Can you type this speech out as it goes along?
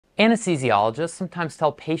Anesthesiologists sometimes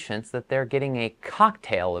tell patients that they're getting a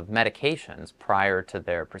cocktail of medications prior to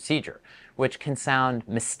their procedure, which can sound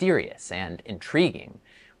mysterious and intriguing,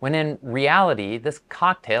 when in reality, this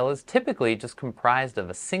cocktail is typically just comprised of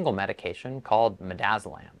a single medication called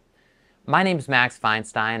Midazolam. My name is Max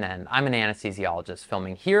Feinstein, and I'm an anesthesiologist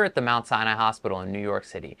filming here at the Mount Sinai Hospital in New York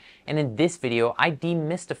City. And in this video, I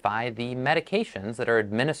demystify the medications that are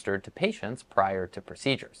administered to patients prior to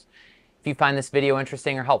procedures. If you find this video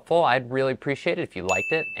interesting or helpful, I'd really appreciate it if you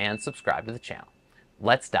liked it and subscribe to the channel.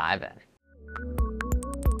 Let's dive in.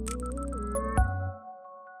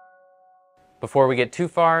 Before we get too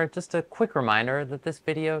far, just a quick reminder that this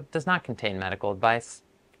video does not contain medical advice.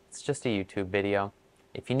 It's just a YouTube video.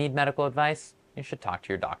 If you need medical advice, you should talk to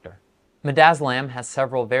your doctor. Midazolam has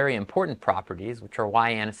several very important properties, which are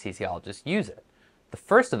why anesthesiologists use it. The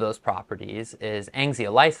first of those properties is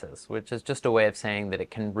anxiolysis, which is just a way of saying that it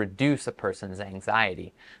can reduce a person's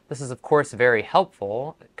anxiety. This is, of course, very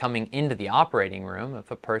helpful coming into the operating room if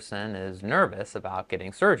a person is nervous about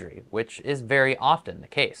getting surgery, which is very often the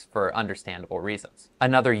case for understandable reasons.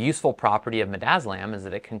 Another useful property of midazolam is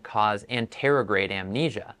that it can cause anterograde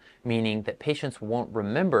amnesia, meaning that patients won't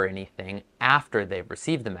remember anything after they've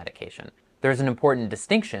received the medication. There's an important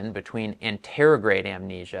distinction between anterograde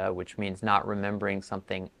amnesia, which means not remembering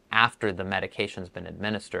something after the medication's been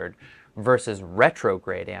administered, versus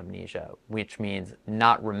retrograde amnesia, which means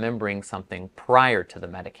not remembering something prior to the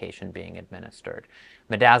medication being administered.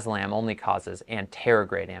 Midazolam only causes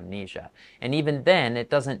anterograde amnesia, and even then it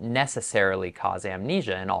doesn't necessarily cause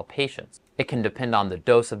amnesia in all patients. It can depend on the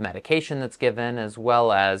dose of medication that's given, as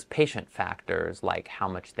well as patient factors like how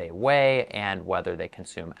much they weigh and whether they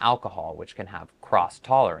consume alcohol, which can have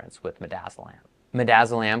cross-tolerance with midazolam.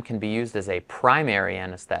 Midazolam can be used as a primary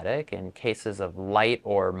anesthetic in cases of light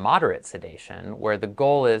or moderate sedation, where the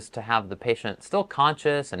goal is to have the patient still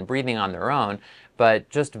conscious and breathing on their own, but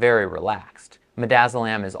just very relaxed.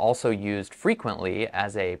 Midazolam is also used frequently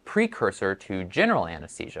as a precursor to general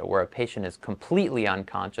anesthesia, where a patient is completely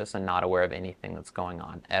unconscious and not aware of anything that's going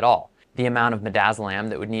on at all. The amount of midazolam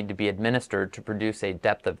that would need to be administered to produce a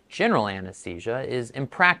depth of general anesthesia is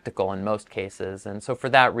impractical in most cases, and so for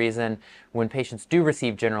that reason, when patients do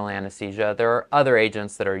receive general anesthesia, there are other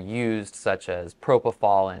agents that are used, such as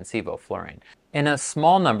propofol and sevoflurane. In a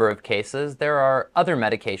small number of cases, there are other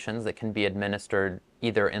medications that can be administered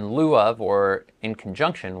either in lieu of or in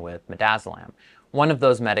conjunction with midazolam. One of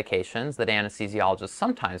those medications that anesthesiologists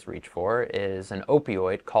sometimes reach for is an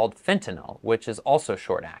opioid called fentanyl, which is also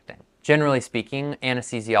short-acting. Generally speaking,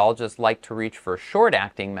 anesthesiologists like to reach for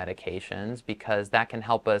short-acting medications because that can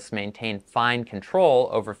help us maintain fine control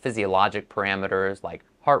over physiologic parameters like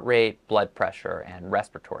heart rate, blood pressure, and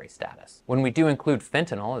respiratory status. When we do include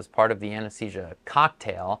fentanyl as part of the anesthesia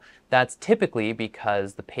cocktail, that's typically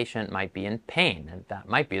because the patient might be in pain, and that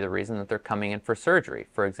might be the reason that they're coming in for surgery,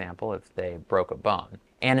 for example, if they broke a bone.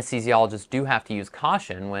 Anesthesiologists do have to use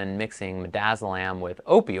caution when mixing midazolam with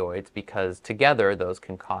opioids because together those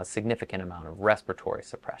can cause significant amount of respiratory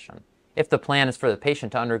suppression. If the plan is for the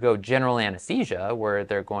patient to undergo general anesthesia, where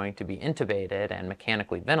they're going to be intubated and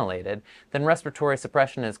mechanically ventilated, then respiratory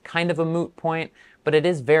suppression is kind of a moot point, but it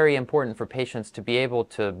is very important for patients to be able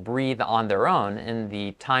to breathe on their own in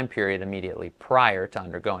the time period immediately prior to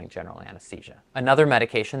undergoing general anesthesia. Another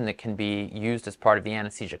medication that can be used as part of the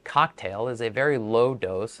anesthesia cocktail is a very low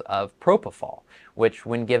dose of propofol, which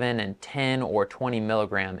when given in 10 or 20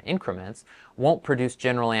 milligram increments won't produce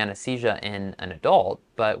general anesthesia in an adult,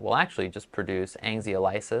 but will actually just produce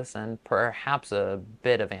anxiolysis and perhaps a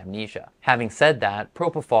bit of amnesia. Having said that,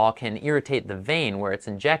 propofol can irritate the vein where it's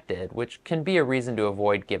injected, which can be a reason to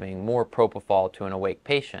avoid giving more propofol to an awake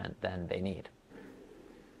patient than they need.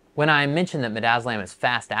 When I mention that midazolam is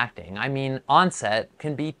fast-acting, I mean onset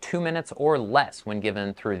can be 2 minutes or less when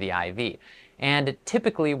given through the IV. And it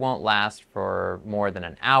typically won't last for more than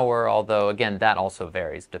an hour, although again that also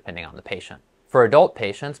varies depending on the patient. For adult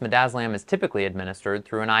patients, midazolam is typically administered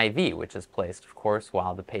through an IV, which is placed, of course,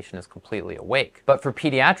 while the patient is completely awake. But for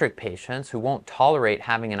pediatric patients who won't tolerate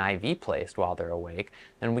having an IV placed while they're awake,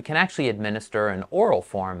 then we can actually administer an oral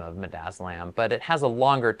form of midazolam, but it has a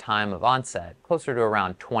longer time of onset, closer to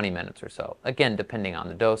around 20 minutes or so, again depending on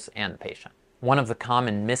the dose and the patient. One of the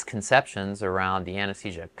common misconceptions around the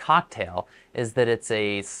anesthesia cocktail is that it's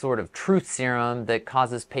a sort of truth serum that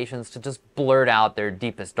causes patients to just blurt out their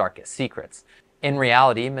deepest, darkest secrets. In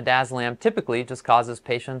reality, midazolam typically just causes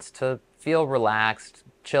patients to feel relaxed,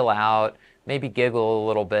 chill out, maybe giggle a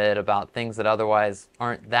little bit about things that otherwise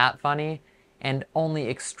aren't that funny, and only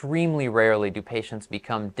extremely rarely do patients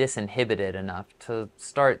become disinhibited enough to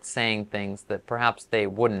start saying things that perhaps they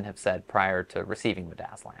wouldn't have said prior to receiving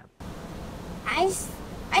midazolam.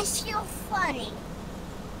 I feel funny.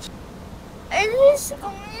 Is this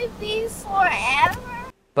going to be forever?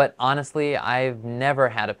 But honestly, I've never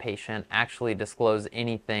had a patient actually disclose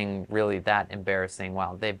anything really that embarrassing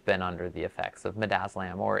while they've been under the effects of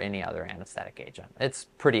midazolam or any other anesthetic agent. It's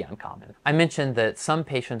pretty uncommon. I mentioned that some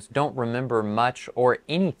patients don't remember much or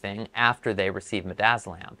anything after they receive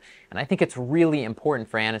midazolam. And I think it's really important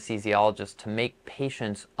for anesthesiologists to make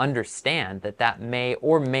patients understand that that may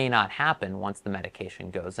or may not happen once the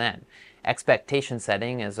medication goes in. Expectation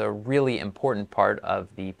setting is a really important part of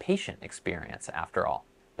the patient experience, after all.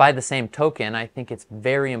 By the same token, I think it's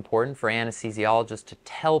very important for anesthesiologists to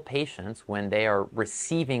tell patients when they are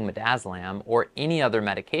receiving midazolam or any other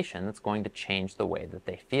medication that's going to change the way that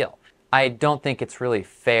they feel. I don't think it's really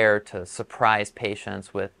fair to surprise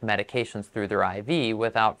patients with medications through their IV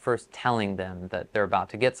without first telling them that they're about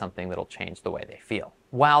to get something that'll change the way they feel.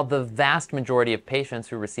 While the vast majority of patients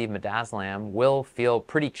who receive midazolam will feel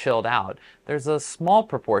pretty chilled out, there's a small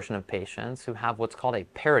proportion of patients who have what's called a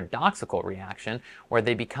paradoxical reaction, where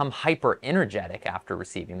they become hyper-energetic after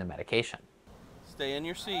receiving the medication. Stay in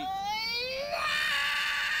your seat.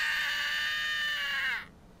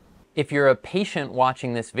 If you're a patient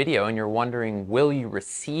watching this video and you're wondering, will you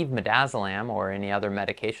receive midazolam or any other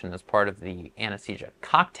medication as part of the anesthesia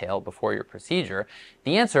cocktail before your procedure,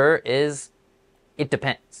 the answer is, it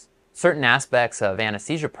depends. Certain aspects of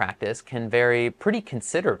anesthesia practice can vary pretty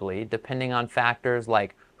considerably depending on factors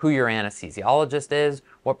like who your anesthesiologist is,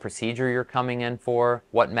 what procedure you're coming in for,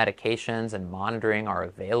 what medications and monitoring are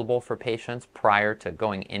available for patients prior to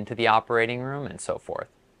going into the operating room, and so forth.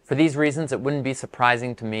 For these reasons, it wouldn't be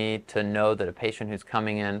surprising to me to know that a patient who's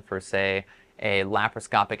coming in for, say, a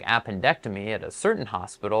laparoscopic appendectomy at a certain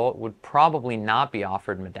hospital would probably not be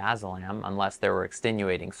offered midazolam unless there were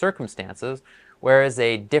extenuating circumstances, whereas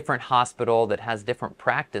a different hospital that has different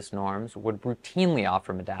practice norms would routinely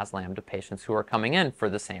offer midazolam to patients who are coming in for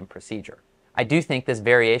the same procedure. I do think this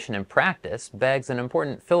variation in practice begs an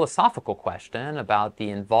important philosophical question about the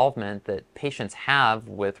involvement that patients have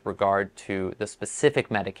with regard to the specific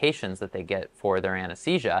medications that they get for their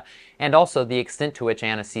anesthesia, and also the extent to which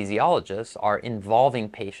anesthesiologists are involving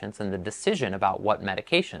patients in the decision about what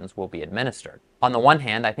medications will be administered. On the one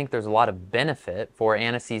hand, I think there's a lot of benefit for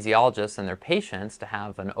anesthesiologists and their patients to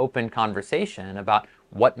have an open conversation about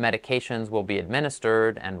what medications will be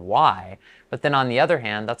administered and why. But then on the other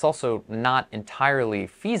hand, that's also not entirely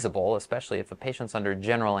feasible, especially if a patient's under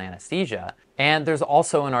general anesthesia. And there's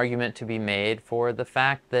also an argument to be made for the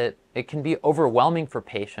fact that it can be overwhelming for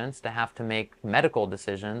patients to have to make medical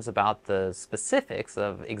decisions about the specifics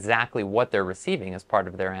of exactly what they're receiving as part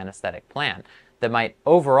of their anesthetic plan, that might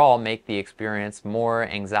overall make the experience more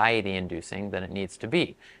anxiety-inducing than it needs to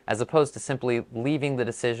be, as opposed to simply leaving the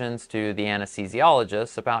decisions to the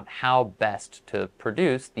anesthesiologists about how best to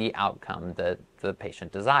produce the outcome that the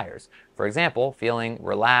patient desires. For example, feeling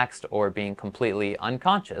relaxed or being completely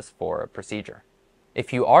unconscious for a procedure.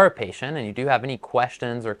 If you are a patient and you do have any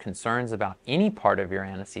questions or concerns about any part of your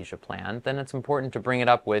anesthesia plan, then it's important to bring it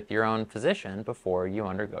up with your own physician before you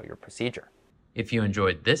undergo your procedure. If you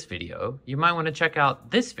enjoyed this video, you might want to check out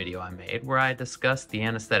this video I made where I discuss the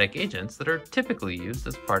anesthetic agents that are typically used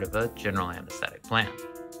as part of a general anesthetic plan.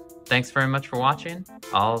 Thanks very much for watching.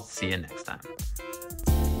 I'll see you next time.